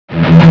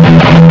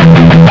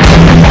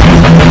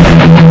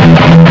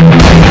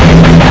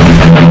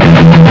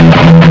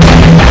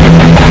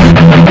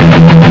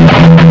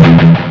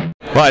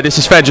Right, this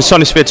is Fedge at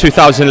Sonisphere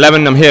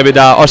 2011. I'm here with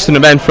Austin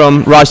and Ben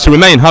from Rise to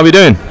Remain. How are we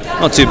doing?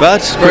 Not too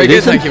bad. Very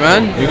good, thank you,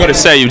 man. You've got to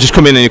say, you've just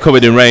come in and you're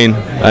covered in rain,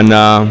 and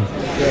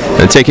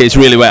I take it it's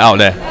really wet out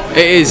there. It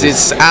is.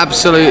 It's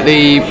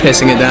absolutely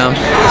pissing it down.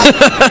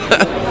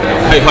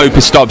 I hope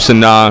it stops,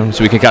 and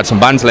so we can catch some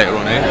bands later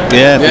on, eh?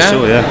 Yeah, for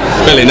sure,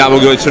 yeah. Billy, now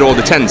we'll go to all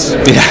the tents.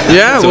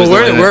 Yeah, well,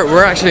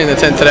 we're actually in the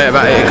tent today at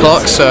about 8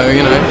 o'clock, so,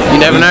 you know, you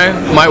never know.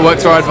 Might work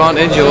to our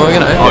advantage, or, you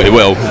know. Oh, it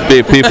will.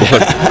 People,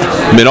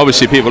 I mean,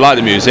 obviously people like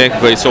the music,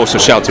 but it's also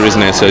shelter,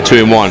 isn't it? So 2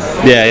 in 1.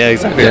 Yeah,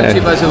 exactly. Yeah.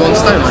 2 birds with 1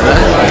 stone like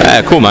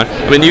that. Yeah, cool, man.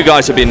 I mean, you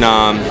guys have been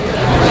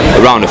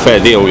around a fair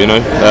deal, you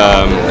know.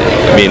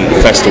 I mean,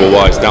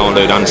 festival-wise,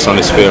 Download and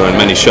Sonisphere, and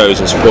many shows,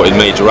 and supported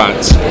major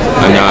acts.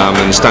 And I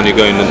understand you're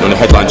going on a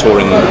headline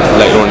touring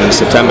later on in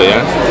September,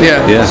 yeah?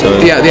 Yeah. So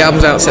the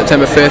album's out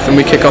September 5th, and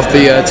we kick off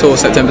the tour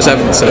September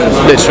 7th. So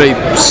literally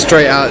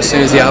straight out as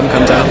soon as the album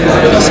comes out.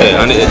 That's it.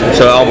 And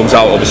so the album's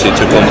out, obviously,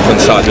 to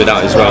coincide with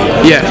that as well.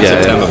 Yeah.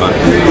 September, man.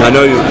 I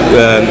know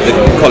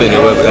Colin,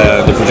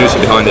 the producer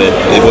behind it,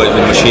 he worked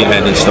with Machine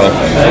Head and stuff.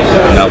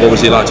 And, what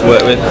was he like to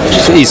work with?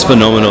 He's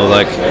phenomenal.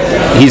 Like,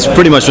 he's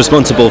pretty much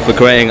responsible for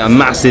creating a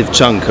massive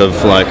chunk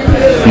of like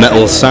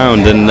metal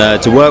sound, and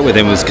to work with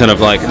him was kind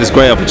of like this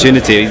great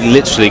opportunity. He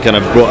literally kind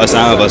of brought us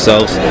out of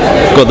ourselves,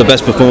 got the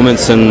best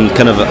performance and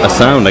kind of a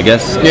sound, I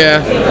guess.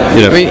 Yeah.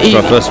 You know, I mean, for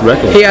our first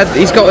record.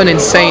 He's got an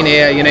insane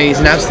ear. You know, he's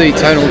an absolute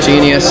tonal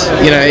genius.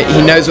 You know,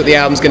 he knows what the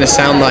album's going to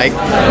sound like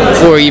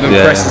before he even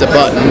presses a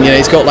button. You know,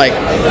 he's got like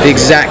the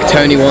exact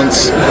tone he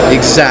wants, the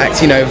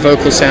exact, you know,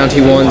 vocal sound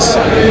he wants,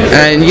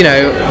 and you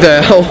know,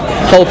 the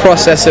whole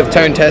process of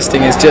tone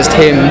testing is just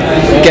him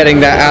getting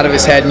that out of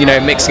his head and, you know,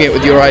 mixing it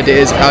with your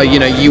ideas, how, you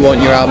know, you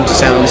want your album to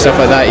sound and stuff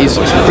like that. He's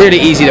really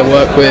easy to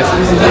work with.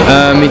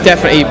 He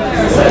definitely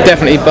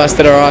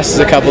busted our asses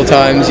a couple of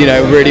times, you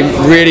know,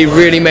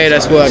 really made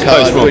us work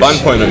hard. From a band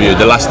point of view,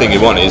 the last thing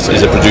you want is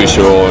a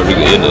producer or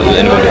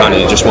anyone behind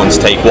it who just wants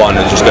to take one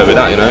and just go with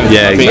that, you know?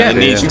 Yeah, it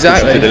needs to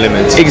push it to the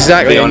limit.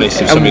 Exactly. Be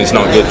honest, if something's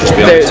not good, just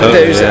be honest.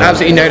 There's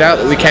absolutely no doubt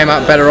that we came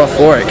out better off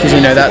for it, because,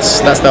 you know,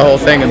 that's the whole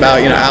thing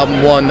about, you know,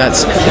 album 1,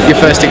 that's your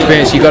first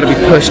experience. You've got to be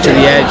pushed to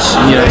the edge,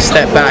 you know,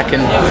 step back,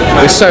 and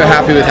we're so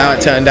happy with how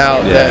it turned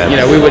out that, you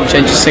know, we wouldn't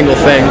change a single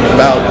thing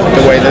about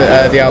the way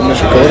that the album was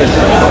recorded.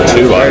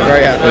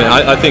 Very happy. I mean,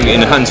 I think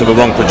in the hands of a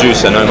wrong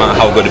producer, no matter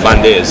how good a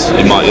band is,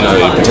 it might, you know,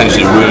 it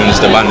potentially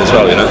ruins the band as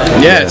well, you know.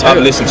 Yeah,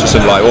 totally. I've listened to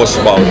some like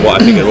awesome, well, what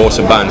I think are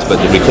awesome bands,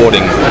 but the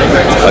recording,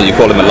 you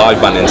call them a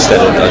live band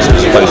instead of as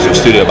opposed to a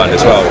studio band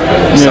as well.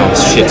 It sounds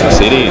shit on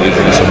CD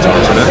usually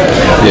sometimes, you know.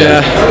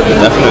 Yeah,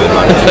 definitely,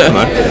 man.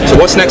 So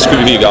what's next for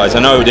you guys? I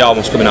know the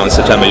album's coming out in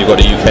September. You've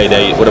got a UK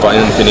date. What about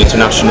anything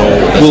international?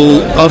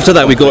 Well, after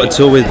that we got a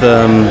tour with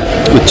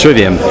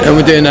Trivium, and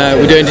we're doing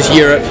just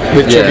Europe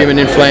with Trivium and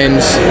In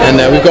Flames, and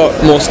we've got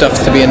more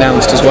stuff to be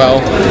announced as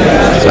well.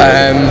 It's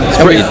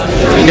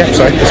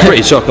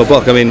pretty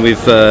chock-a-block. I mean, we've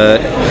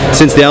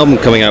since the album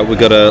coming out, we've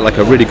got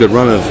a really good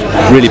run of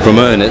really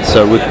promoting it.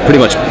 So we're pretty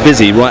much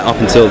busy right up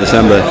until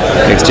December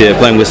next year,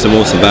 playing with some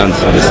awesome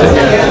bands, obviously.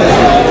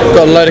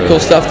 Got a load of cool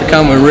stuff to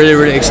come. We're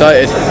really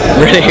excited.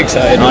 Really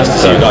excited. Nice to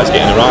see you guys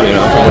getting around, you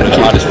know. One of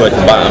the hardest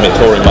working bands, I mean,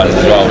 touring bands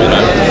as well, you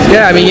know.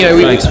 Yeah, I mean, you know,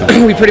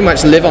 we pretty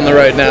much live on the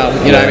road now.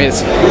 You know, I mean,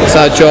 it's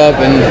our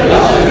job, and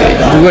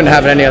we wouldn't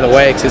have it any other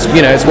way, because it's, you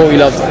know, it's what we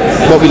love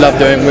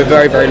doing. We're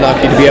very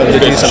lucky to be able to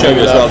do something. It's a show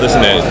as well, doesn't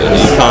it?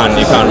 You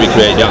can't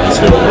recreate the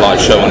atmosphere of a live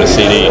show on a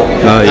CD.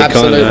 No, you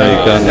Absolutely.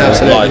 can't.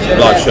 Absolutely.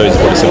 Live show is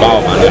what it's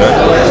about, man, you know.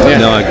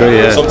 Yeah. No, I agree.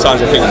 Yeah.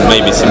 Sometimes I think the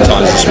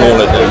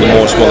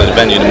more smaller the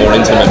venue, the more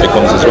intimate it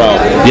becomes as well.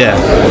 Yeah.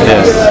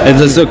 And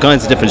there's all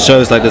kinds of different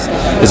shows. Like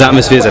there's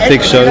atmospheres at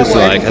big shows,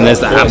 like, and there's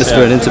the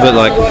atmosphere and intimate.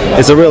 Like,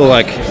 it's a real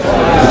like.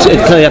 You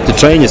kind of have to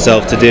train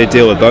yourself to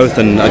deal with both,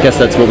 and I guess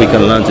that's what we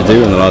kind of learned to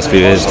do in the last few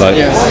years. Like,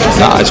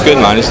 it's good,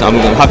 man. I'm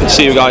happy to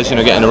see you guys, you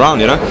know, getting around,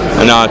 you know.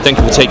 And thank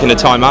you for taking the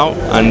time out,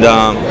 and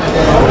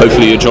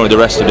hopefully you enjoy the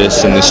rest of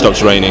this and it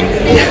stops raining.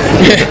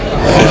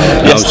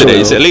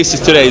 Yesterday's, at least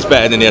today's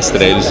better than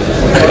yesterday's,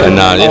 and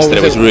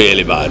yesterday was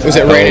really bad. Was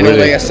it raining all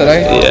day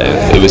yesterday?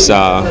 Yeah, it was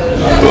up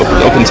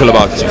until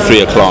about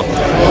 3 o'clock.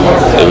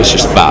 It was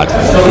just bad.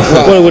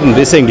 Well, it wouldn't.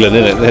 It's England,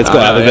 isn't it? It's got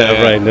to have a bit of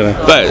rain, you know.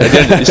 But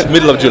again, it's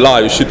middle of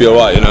July. It should be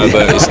alright, you know.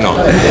 But it's not.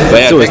 But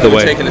yeah, it's always the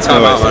way. Taking the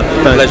time out, man.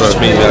 Pleasure to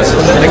meet you guys.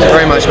 Thank you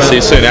very much, man. See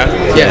you soon, yeah.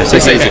 Yeah. Stay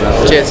safe.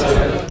 Cheers.